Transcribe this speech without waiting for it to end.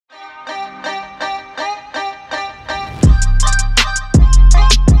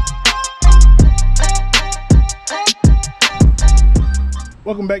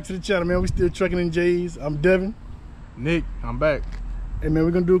Welcome back to the channel, man. We still trucking in J's. I'm Devin. Nick, I'm back. Hey man,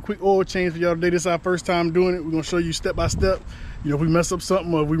 we're gonna do a quick oil change for y'all today. This is our first time doing it. We're gonna show you step by step. You know, if we mess up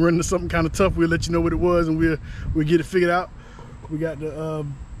something or if we run into something kind of tough, we'll let you know what it was and we'll get it figured out. We got the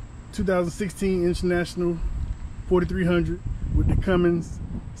 2016 International 4300 with the Cummins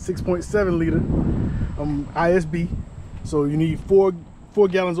 6.7 liter ISB. So you need four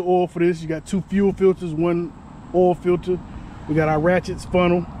gallons of oil for this. You got 2 fuel filters, 1 oil filter. We got our ratchets,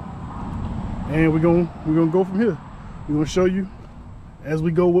 funnel, and we're gonna go from here. We're gonna show you as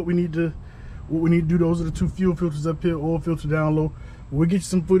we go what we need to do. Those are the 2 fuel filters up here, oil filter down low. We'll get you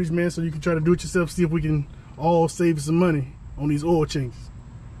some footage, man, so you can try to do it yourself. See if we can all save some money on these oil changes.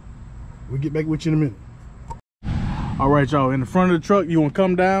 We'll get back with you in a minute. All right, y'all. In the front of the truck, you want to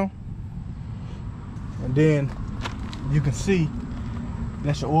come down, and then you can see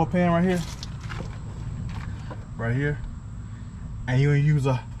that's your oil pan right here. Right here. And you're gonna use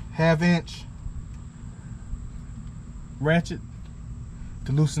a 1/2 inch ratchet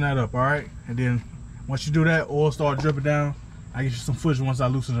to loosen that up, all right? And then once you do that, oil start dripping down. I get you some footage once I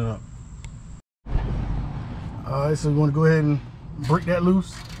loosen it up. All right, so we want to go ahead and break that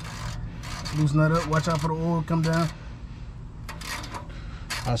loose. Loosen that up. Watch out for the oil come down.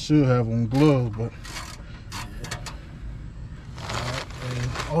 I should have on gloves, but yeah. All right, and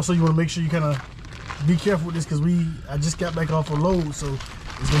also you want to make sure you kind of be careful with this because I just got back off a load, so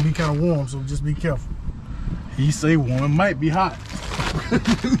it's gonna be kind of warm. So just be careful. He say warm, it might be hot.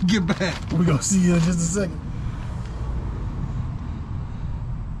 Get back. We're gonna see you in just a second.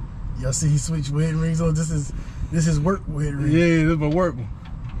 Y'all see he switched wedding rings on. This is work wedding rings. Yeah, this is my work one.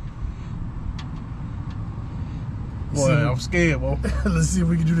 Boy, I'm scared, boy. Let's see if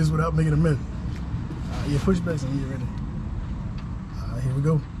we can do this without making a mess. Yeah, push back so you get ready. Here we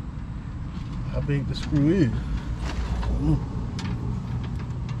go. How big the screw is? Here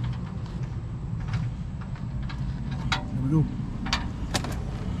we go.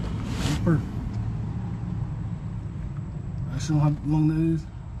 That's perfect. I show how long that is.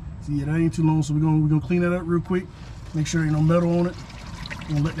 See, yeah, that ain't too long, so we're gonna clean that up real quick. Make sure there ain't no metal on it.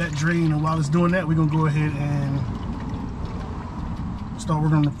 We're gonna let that drain, and while it's doing that, we're gonna go ahead and start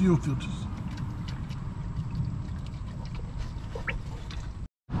working on the fuel filters.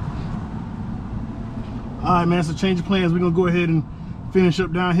 All right, man, so change of plans. We're gonna go ahead and finish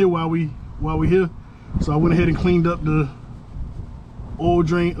up down here while we here. So I went ahead and cleaned up the oil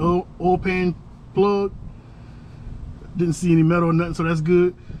pan plug. Didn't see any metal or nothing, so that's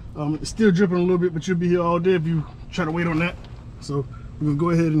good. It's still dripping a little bit, but you'll be here all day if you try to wait on that. So we're gonna go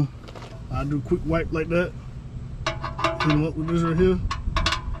ahead and I'll do a quick wipe like that. Hit them up with this right here.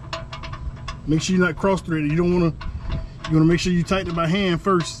 Make sure you're not cross-threaded. You wanna make sure you tighten it by hand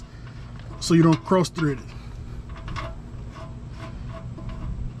first, so you don't cross-thread it.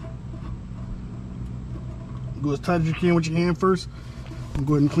 Go as tight as you can with your hand first. And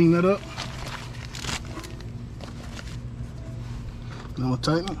go ahead and clean that up. Now I'm gonna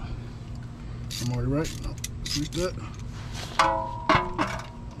tighten it. I'm already right. Switch that.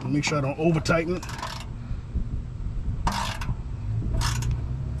 And make sure I don't over tighten it.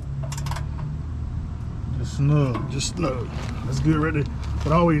 Just snug. Just snug. That's good right there.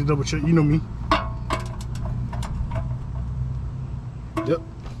 But always double check. You know me. Yep.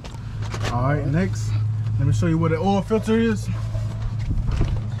 All right, next, let me show you where the oil filter is.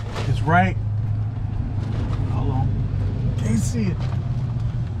 It's right. Hold on. Can't see it.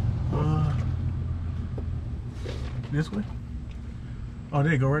 This way. Oh,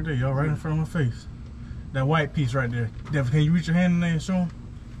 there you go, right there, y'all, right in front of my face. That white piece right there. Devin, can you reach your hand in there and show them?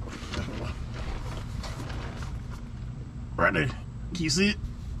 Right there. Can you see it?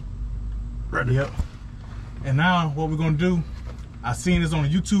 Right there. Yep. And now what we're gonna do, I seen this on a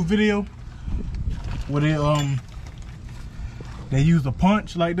YouTube video where they used a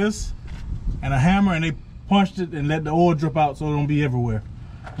punch like this and a hammer, and they punched it and let the oil drip out so it don't be everywhere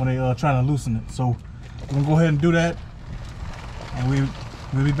when they trying to loosen it. So we're gonna go ahead and do that, and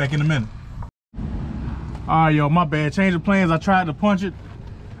we'll be back in a minute. All right, y'all, my bad. Change of plans. I tried to punch it,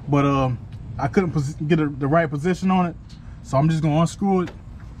 but I couldn't get the right position on it, so I'm just gonna unscrew it.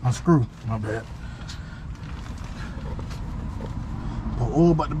 Unscrew. My bad. The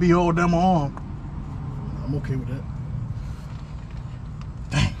oil about to be all down my arm. I'm okay with that.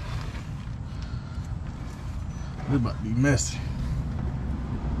 Dang. This about to be messy.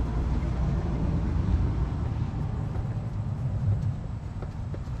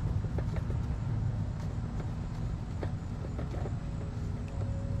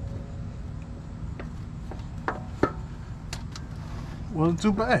 Wasn't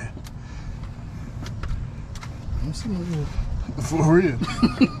too bad. I'm seeing it. For real.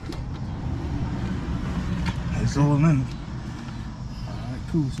 It's all in it. Alright,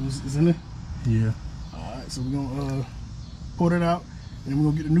 cool. So it's in there? Yeah. Alright, so we're gonna pour that out and we're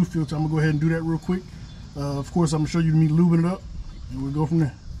gonna get the new filter. I'm gonna go ahead and do that real quick. Of course, I'm gonna show you me lubing it up and we'll go from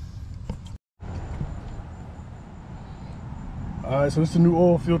there. Alright, so this is the new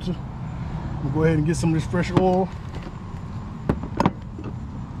oil filter. We'll go ahead and get some of this fresh oil.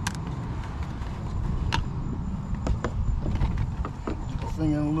 Get my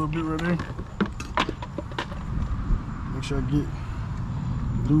finger in a little bit right there. Make sure I get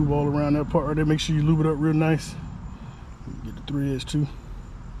lube all around that part right there. Make sure you lube it up real nice. Get the 3/8 too.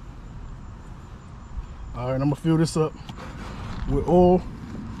 Alright, I'm gonna fill this up with oil.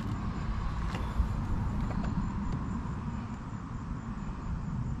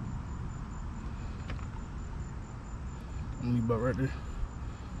 I'm leave about right there.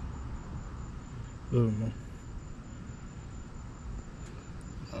 A little bit more.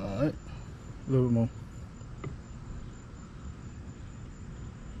 Alright. A little bit more.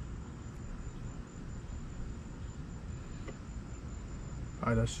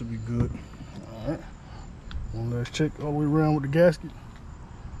 Alright, that should be good. Alright. One last check all the way around with the gasket.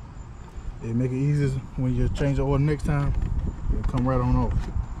 It make it easier when you change the oil next time. It'll come right on off.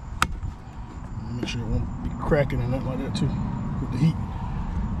 Make sure it won't be cracking and nothing like that too with the heat.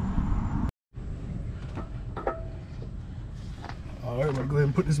 Alright, I'm gonna go ahead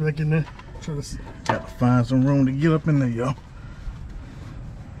and put this back in there. Try to Got to find some room to get up in there, y'all.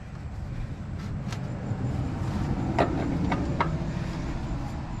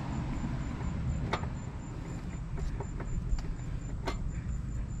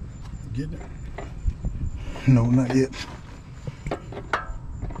 get it. No, not yet.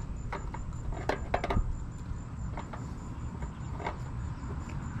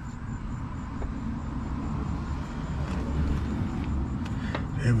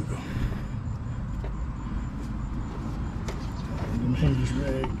 There we go. Them hinges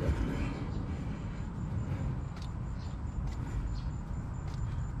rag.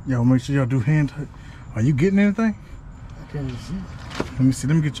 Y'all make sure y'all do hand touch. Are you getting anything? I can't even see. Let me see.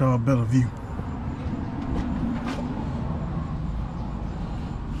 Let me get y'all a better view.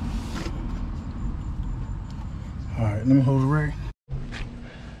 All right, let me hold it right.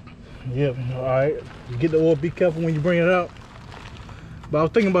 Yep. All right. Get the oil. Be careful when you bring it out. But I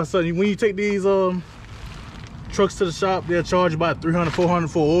was thinking about something. When you take these trucks to the shop, they'll charge about $300, $400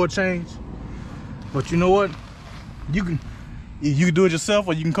 for oil change. But you know what? You can do it yourself,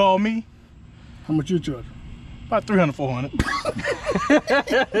 or you can call me. How much you charge? About $300,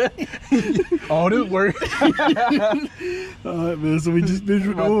 $400. All this work. All right, man. So we just finished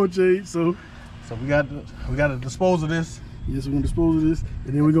with the oil change. So we got to dispose of this. yes, we're gonna dispose of this,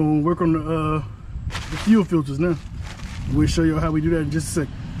 and then we're gonna work on the fuel filters now. We'll show you how we do that in just a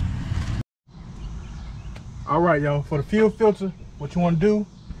second. All right, y'all. For the fuel filter, what you want to do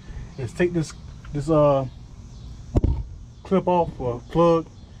is take this clip off or plug,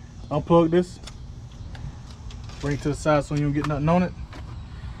 unplug this, bring it to the side so you don't get nothing on it,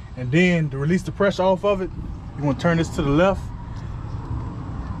 and then to release the pressure off of it, you want to turn this to the left.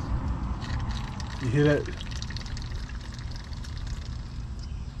 You hear that?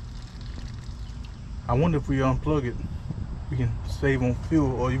 I wonder if we unplug it, we can save on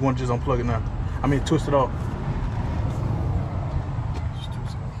fuel, or you want to just unplug it now? I mean, twist it off.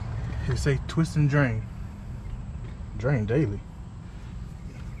 It say twist and drain. Drain daily.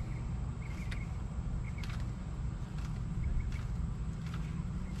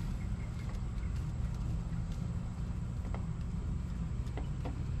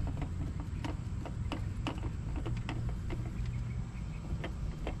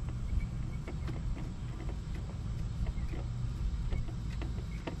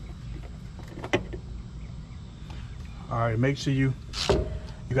 All right, make sure you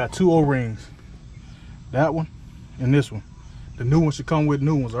got two O-rings. That one and this one. The new one should come with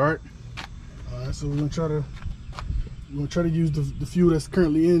new ones, all right? All right, so we're gonna try to use the fuel that's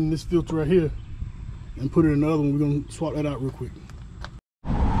currently in this filter right here and put it in the other one. We're gonna swap that out real quick.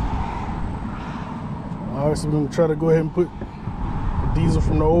 All right, so we're gonna try to go ahead and put the diesel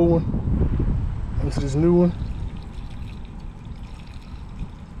from the old one into this new one.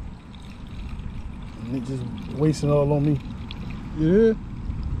 And it just wasting all on me. Yeah.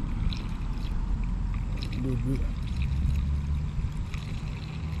 A little bit.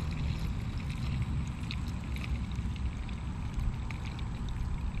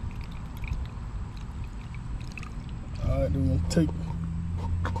 Alright, then we're gonna take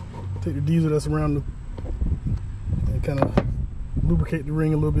the diesel that's around the, and kind of lubricate the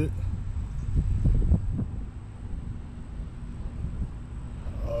ring a little bit.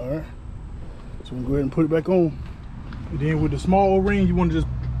 So we'll go ahead and put it back on. And then with the small O-ring, you want to just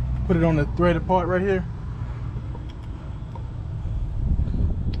put it on the threaded part right here.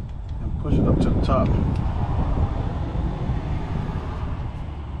 And push it up to the top.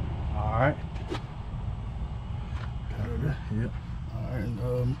 Alright. Yep. Alright,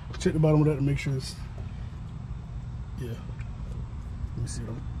 and check the bottom of that to make sure it's, yeah. Let me see.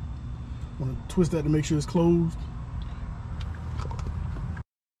 I want to twist that to make sure it's closed.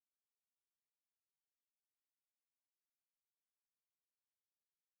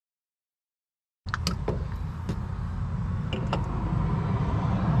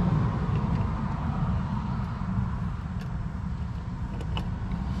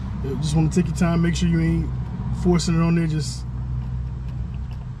 Just want to take your time, make sure you ain't forcing it on there, just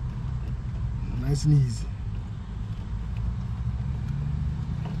nice and easy.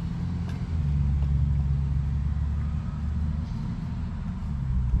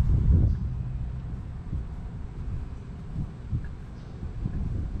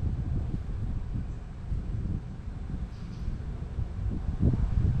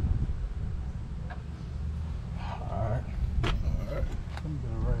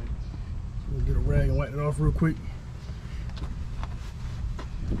 Get a rag and wipe it off real quick.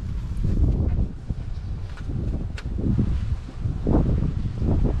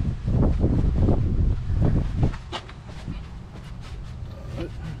 Alright.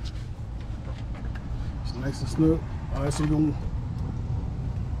 It's nice and snug. Alright, so we're gonna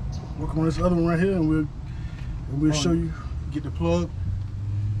work on this other one right here, and we'll show you. Get the plug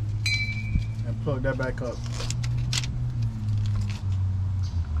and plug that back up.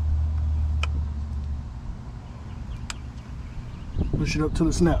 Push it up till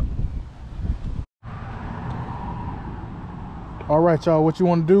it snap. All right, y'all, what you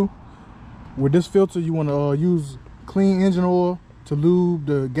want to do with this filter, you want to use clean engine oil to lube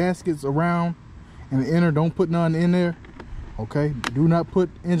the gaskets around and the inner. Don't put none in there, okay? Do not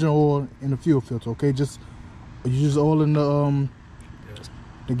put engine oil in the fuel filter, okay? Just use oil in the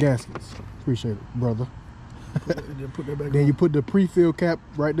gaskets. Appreciate it, brother. Put that back Then on. you put the pre-fill cap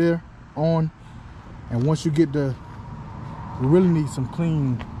right there on, and once you get the, we really need some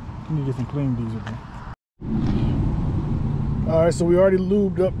clean, you need to get some clean diesel. Alright, so we already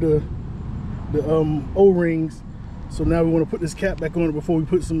lubed up the O-rings. So now we want to put this cap back on it before we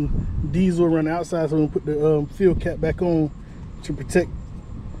put some diesel around the outside. So we're gonna put the fill cap back on to protect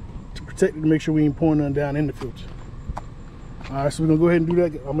it, to make sure we ain't pouring nothing down in the filter. Alright, so we're gonna go ahead and do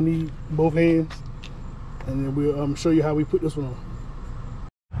that. I'm gonna need both hands, and then we'll show you how we put this one on.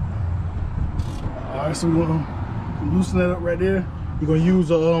 Alright, so we're gonna loosen that up right there. You're gonna use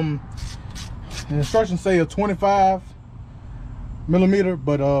the instructions say a 25 millimeter,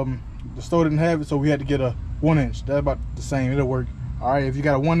 but the store didn't have it, so we had to get a 1 inch. That's about the same, it'll work. All right, if you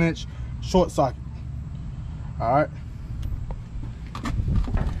got a 1 inch short socket. All right.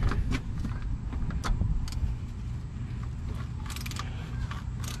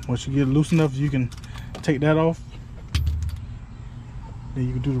 Once you get it loose enough, you can take that off. Then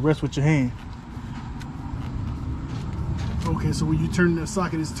you can do the rest with your hand. Okay, so when you turn that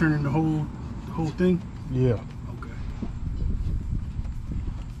socket, it's turning the whole thing? Yeah. Okay.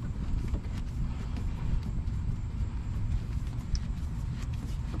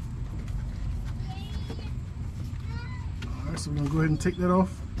 Alright, so we're gonna go ahead and take that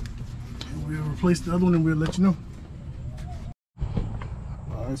off. And we'll replace the other one and we'll let you know.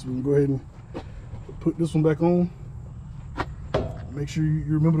 Alright, so we can go ahead and put this one back on. Make sure you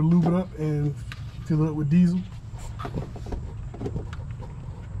remember to lube it up and fill it up with diesel.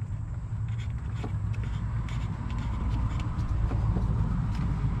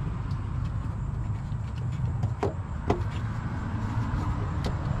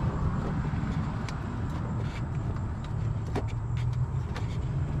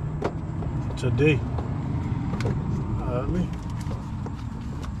 Today.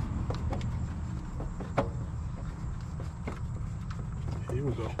 Here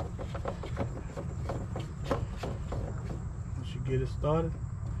we go. Once you get it started,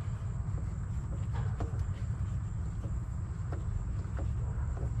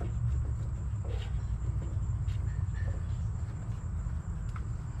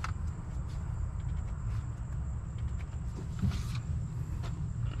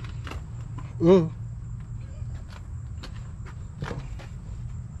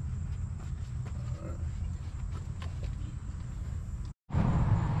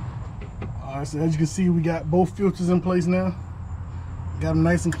 Alright, so as you can see, we got both filters in place now. Got them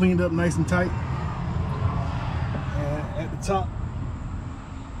nice and cleaned up, nice and tight. And at the top,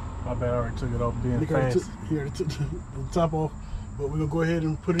 my bad, I already took it off being Nick fast. took the top off, but we're gonna go ahead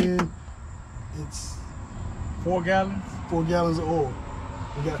and put it in. It's 4 gallons. 4 gallons of oil.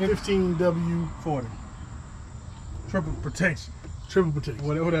 We got 15 W40. Triple protection. Triple protection.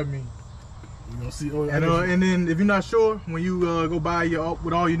 Whatever that means. You gonna see? Oh, And then if you're not sure, when you go buy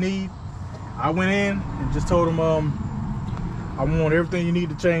with all you need, I went in and just told them I want everything you need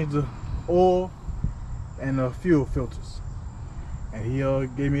to change the oil and the fuel filters. And he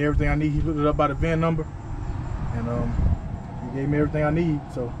gave me everything I need. He looked it up by the VIN number, and he gave me everything I need.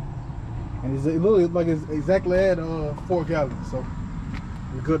 So, and it looked like it's exactly at 4 gallons. So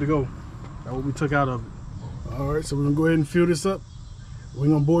we're good to go. That's what we took out of it. All right, so we're gonna go ahead and fill this up. We're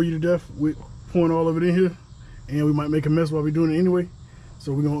gonna bore you to death with pouring all of it in here, and we might make a mess while we're doing it anyway.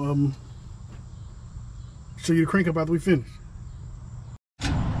 So we're gonna show you the crank up after we finish.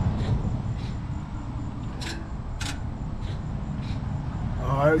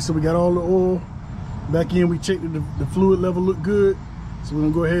 All right, so we got all the oil back in. We checked that the fluid level looked good. So we're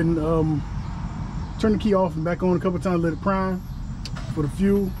gonna go ahead and turn the key off and back on a couple times, let it prime for the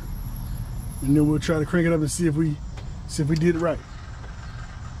fuel, and then we'll try to crank it up and see if we did it right.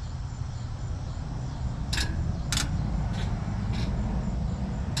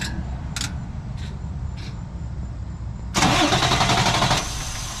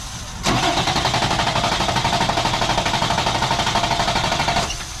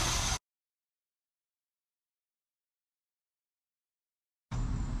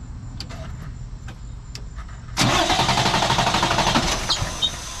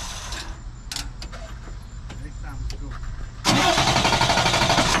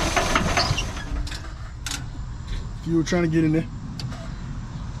 Fuel trying to get in there.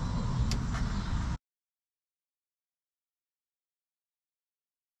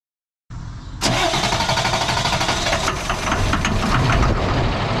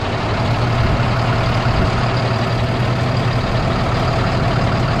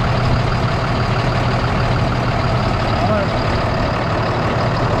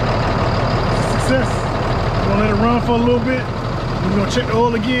 Let it run for a little bit. We're gonna check the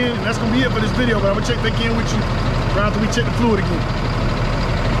oil again, and that's gonna be it for this video, but I'm gonna check back in with you right after we check the fluid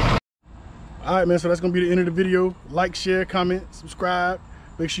again. All right, man, so that's gonna be the end of the video. Like, share, comment, subscribe.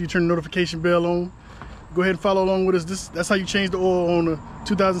 Make sure you turn the notification bell on. Go ahead and follow along with us. That's how you change the oil on the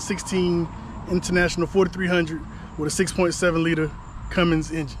 2016 International 4300 with a 6.7 liter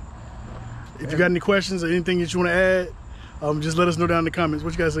Cummins engine. If you got any questions or anything that you wanna add, just let us know down in the comments.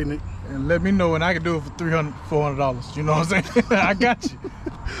 What you guys say, Nick? And let me know, and I can do it for $300, $400. You know what I'm saying? I got you.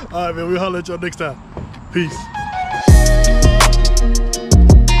 All right, man. We'll holler at y'all next time. Peace.